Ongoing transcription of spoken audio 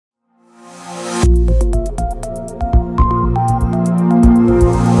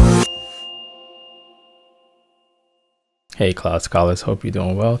Hey Cloud Scholars, hope you're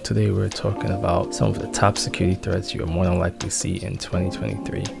doing well. Today we're talking about some of the top security threats you are more than likely to see in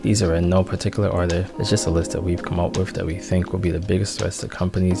 2023. These are in no particular order, it's just a list that we've come up with that we think will be the biggest threats to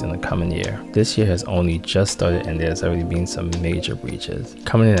companies in the coming year. This year has only just started and there's already been some major breaches.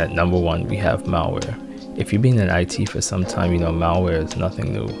 Coming in at number 1, we have malware. If you've been in IT for some time, you know malware is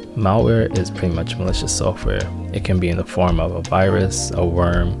nothing new. Malware is pretty much malicious software. It can be in the form of a virus, a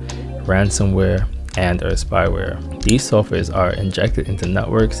worm, ransomware, and or spyware. These softwares are injected into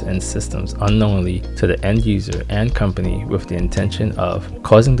networks and systems unknowingly to the end user and company with the intention of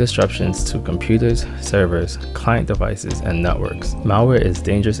causing disruptions to computers, servers, client devices, and networks. Malware is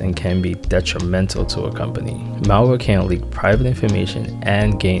dangerous and can be detrimental to a company. Malware can leak private information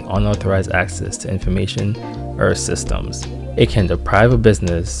and gain unauthorized access to information or systems. It can deprive a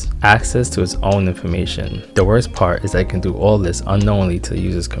business access to its own information. The worst part is that it can do all this unknowingly to the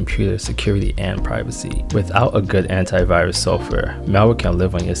user's computer security and privacy. Without a good antivirus software, malware can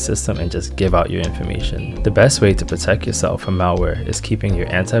live on your system and just give out your information. The best way to protect yourself from malware is keeping your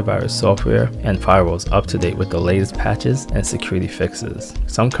antivirus software and firewalls up to date with the latest patches and security fixes.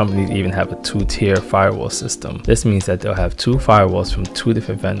 Some companies even have a 2-tier firewall system. This means that they'll have 2 firewalls from 2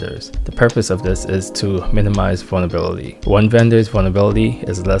 different vendors. The purpose of this is to minimize vulnerability. One vendor's vulnerability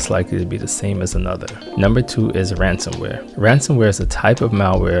is less likely to be the same as another. Number 2 is ransomware. Ransomware is a type of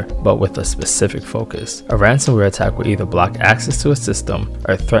malware, but with a specific focus. A ransomware attack will either block access to a system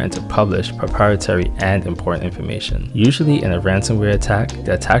or threaten to publish proprietary and important information. Usually in a ransomware attack,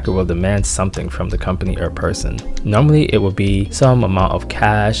 the attacker will demand something from the company or person. Normally it will be some amount of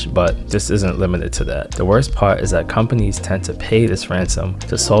cash, but this isn't limited to that. The worst part is that companies tend to pay this ransom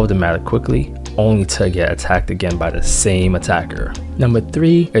to solve the matter quickly, only to get attacked again by the same attacker. Number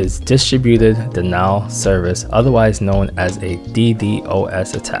 3 is distributed denial service, otherwise known as a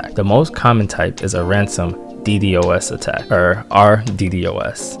DDoS attack. The most common type is a ransom DDoS attack, or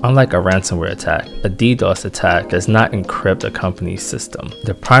RDDoS. Unlike a ransomware attack, a DDoS attack does not encrypt a company's system.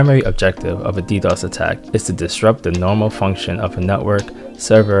 The primary objective of a DDoS attack is to disrupt the normal function of a network,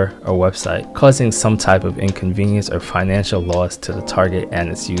 server, or website, causing some type of inconvenience or financial loss to the target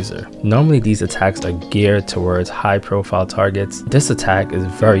and its user. Normally these attacks are geared towards high-profile targets. This attack is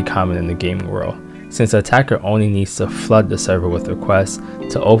very common in the gaming world, since the attacker only needs to flood the server with requests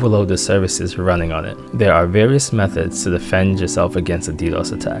to overload the services running on it. There are various methods to defend yourself against a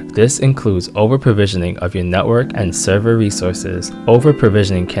DDoS attack. This includes over-provisioning of your network and server resources.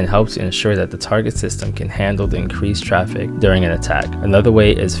 Over-provisioning can help to ensure that the target system can handle the increased traffic during an attack. Another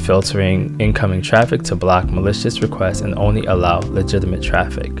way is filtering incoming traffic to block malicious requests and only allow legitimate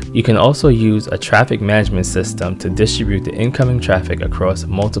traffic. You can also use a traffic management system to distribute the incoming traffic across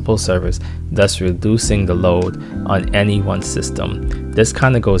multiple servers, thus reducing the load on any one system. This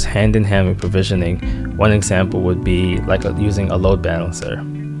kind of goes hand in hand with provisioning. One example would be like using a load balancer.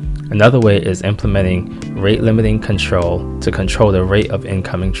 Another way is implementing rate limiting control to control the rate of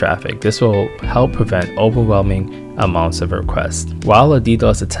incoming traffic. This will help prevent overwhelming amounts of requests. While a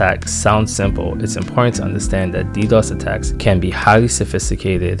DDoS attack sounds simple, it's important to understand that DDoS attacks can be highly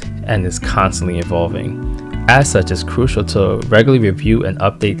sophisticated and is constantly evolving. As such, it's crucial to regularly review and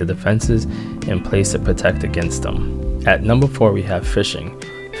update the defenses in place to protect against them. At number 4, we have phishing.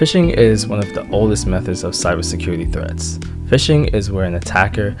 Phishing is one of the oldest methods of cybersecurity threats. Phishing is where an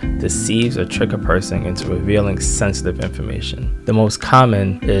attacker deceives or tricks a person into revealing sensitive information. The most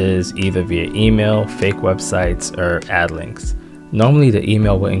common is either via email, fake websites, or ad links. Normally the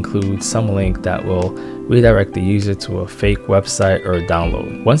email will include some link that will redirect the user to a fake website or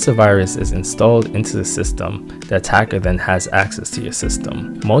download. Once the virus is installed into the system, the attacker then has access to your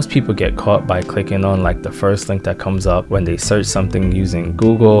system. Most people get caught by clicking on like the first link that comes up when they search something using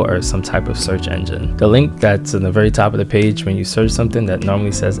Google or some type of search engine. The link that's in the very top of the page when you search something that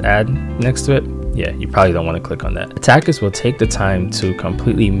normally says ad next to it, yeah, you probably don't want to click on that. Attackers will take the time to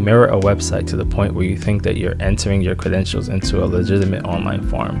completely mirror a website to the point where you think that you're entering your credentials into a legitimate online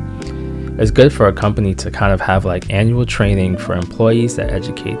form. It's good for a company to kind of have like annual training for employees that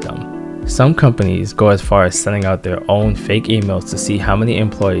educate them. Some companies go as far as sending out their own fake emails to see how many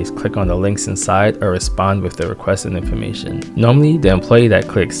employees click on the links inside or respond with the requested information. Normally, the employee that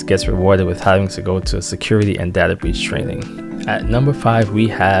clicks gets rewarded with having to go to security and data breach training. At number 5, we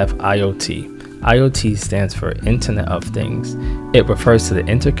have IoT. IoT stands for Internet of Things. It refers to the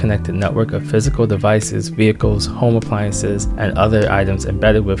interconnected network of physical devices, vehicles, home appliances, and other items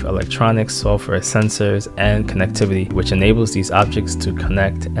embedded with electronics, software, sensors, and connectivity, which enables these objects to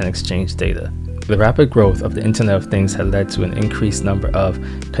connect and exchange data. The rapid growth of the Internet of Things has led to an increased number of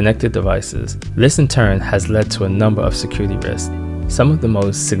connected devices. This in turn has led to a number of security risks. Some of the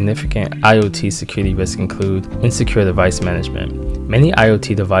most significant IoT security risks include insecure device management. Many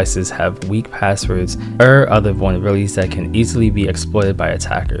IoT devices have weak passwords or other vulnerabilities that can easily be exploited by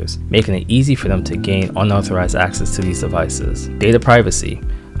attackers, making it easy for them to gain unauthorized access to these devices. Data privacy.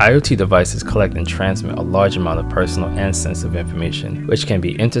 IoT devices collect and transmit a large amount of personal and sensitive information, which can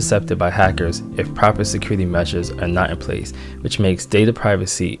be intercepted by hackers if proper security measures are not in place, which makes data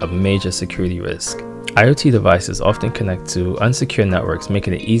privacy a major security risk. IoT devices often connect to unsecure networks,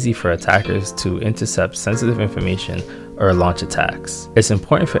 making it easy for attackers to intercept sensitive information or launch attacks. It's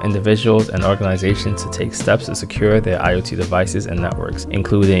important for individuals and organizations to take steps to secure their IoT devices and networks,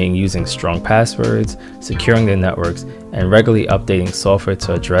 including using strong passwords, securing their networks, and regularly updating software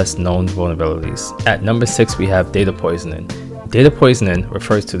to address known vulnerabilities. At number 6, we have data poisoning. Data poisoning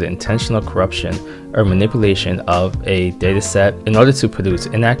refers to the intentional corruption or manipulation of a dataset in order to produce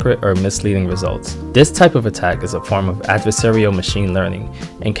inaccurate or misleading results. This type of attack is a form of adversarial machine learning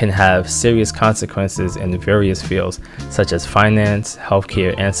and can have serious consequences in various fields such as finance,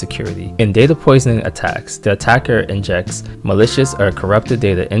 healthcare, and security. In data poisoning attacks, the attacker injects malicious or corrupted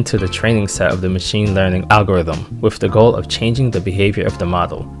data into the training set of the machine learning algorithm with the goal of changing the behavior of the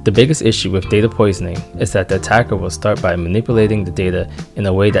model. The biggest issue with data poisoning is that the attacker will start by manipulating the data in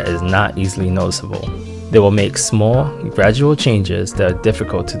a way that is not easily noticeable. They will make small, gradual changes that are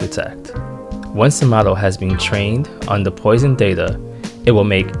difficult to detect. Once the model has been trained on the poisoned data, it will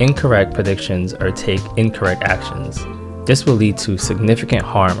make incorrect predictions or take incorrect actions. This will lead to significant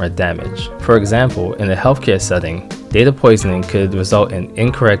harm or damage. For example, in a healthcare setting, data poisoning could result in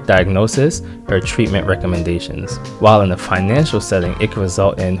incorrect diagnosis or treatment recommendations, while in a financial setting, it could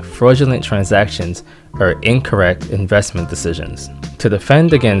result in fraudulent transactions or incorrect investment decisions. To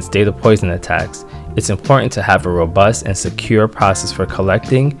defend against data poisoning attacks, it's important to have a robust and secure process for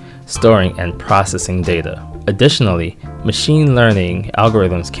collecting, storing, and processing data. Additionally, machine learning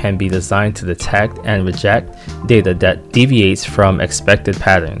algorithms can be designed to detect and reject data that deviates from expected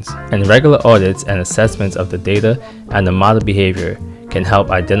patterns, and regular audits and assessments of the data and the model behavior can help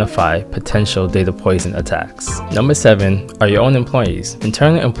identify potential data poison attacks. Number 7 are your own employees.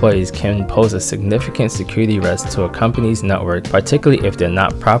 Internal employees can pose a significant security risk to a company's network, particularly if they're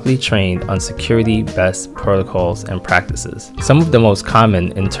not properly trained on security best protocols and practices. Some of the most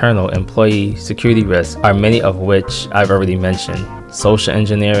common internal employee security risks are many of which I've already mentioned: social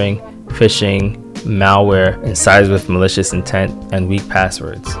engineering, phishing, malware, insiders with malicious intent, and weak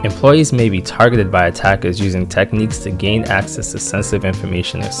passwords. Employees may be targeted by attackers using techniques to gain access to sensitive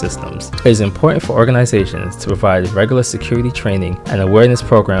information or systems. It is important for organizations to provide regular security training and awareness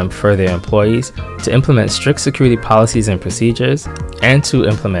programs for their employees, to implement strict security policies and procedures, and to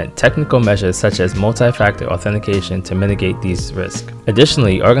implement technical measures such as multi-factor authentication to mitigate these risks.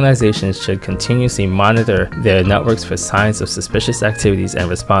 Additionally, organizations should continuously monitor their networks for signs of suspicious activities and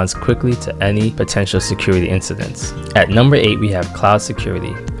respond quickly to any potential security incidents. At number 8, we have cloud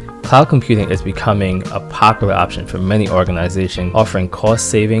security. Cloud computing is becoming a popular option for many organizations, offering cost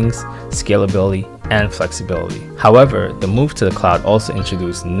savings, scalability, and flexibility. However, the move to the cloud also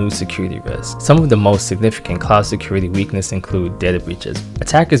introduced new security risks. Some of the most significant cloud security weaknesses include data breaches.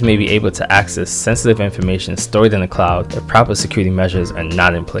 Attackers may be able to access sensitive information stored in the cloud if proper security measures are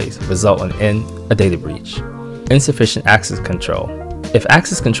not in place, resulting in a data breach. Insufficient access control. If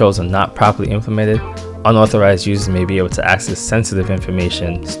access controls are not properly implemented, unauthorized users may be able to access sensitive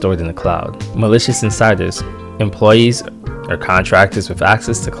information stored in the cloud. Malicious insiders. Employees or contractors with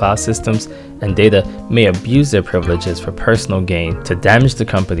access to cloud systems and data may abuse their privileges for personal gain, to damage the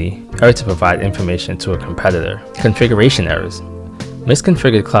company, or to provide information to a competitor. Configuration errors.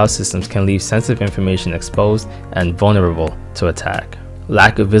 Misconfigured cloud systems can leave sensitive information exposed and vulnerable to attack.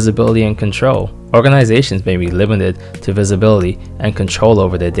 Lack of visibility and control. Organizations may be limited to visibility and control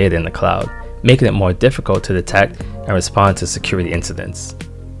over their data in the cloud, making it more difficult to detect and respond to security incidents.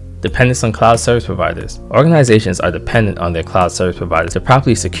 Dependence on cloud service providers. Organizations are dependent on their cloud service providers to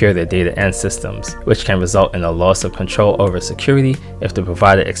properly secure their data and systems, which can result in a loss of control over security if the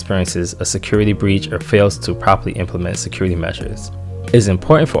provider experiences a security breach or fails to properly implement security measures. It is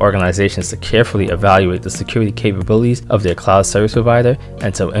important for organizations to carefully evaluate the security capabilities of their cloud service provider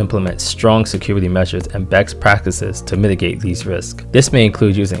and to implement strong security measures and best practices to mitigate these risks. This may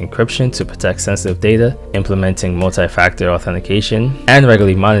include using encryption to protect sensitive data, implementing multi-factor authentication, and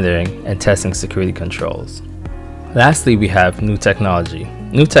regularly monitoring and testing security controls. Lastly, we have new technology.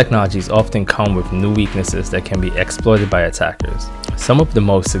 New technologies often come with new weaknesses that can be exploited by attackers. Some of the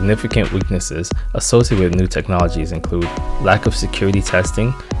most significant weaknesses associated with new technologies include lack of security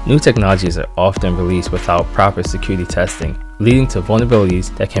testing. New technologies are often released without proper security testing, leading to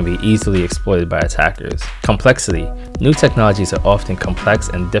vulnerabilities that can be easily exploited by attackers. Complexity. New technologies are often complex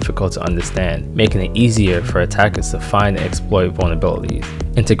and difficult to understand, making it easier for attackers to find and exploit vulnerabilities.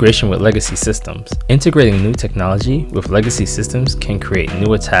 Integration with legacy systems. Integrating new technology with legacy systems can create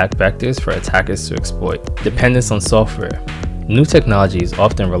new attack vectors for attackers to exploit. Dependence on software. New technologies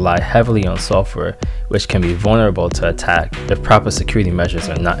often rely heavily on software, which can be vulnerable to attack if proper security measures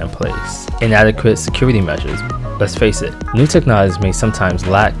are not in place. Inadequate security measures. Let's face it, new technologies may sometimes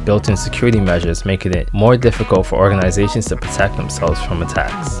lack built-in security measures, making it more difficult for organizations to protect themselves from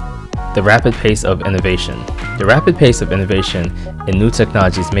attacks. The rapid pace of innovation. The rapid pace of innovation in new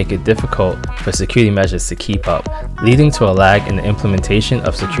technologies make it difficult for security measures to keep up, leading to a lag in the implementation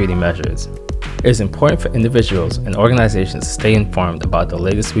of security measures. It is important for individuals and organizations to stay informed about the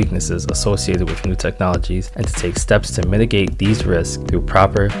latest weaknesses associated with new technologies and to take steps to mitigate these risks through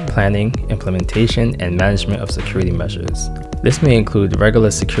proper planning, implementation, and management of security measures. This may include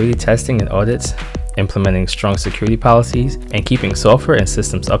regular security testing and audits, implementing strong security policies, and keeping software and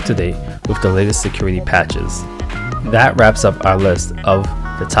systems up to date with the latest security patches. That wraps up our list of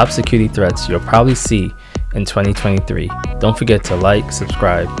the top security threats you'll probably see in 2023. Don't forget to like,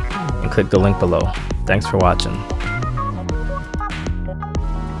 subscribe, and click the link below. Thanks for watching.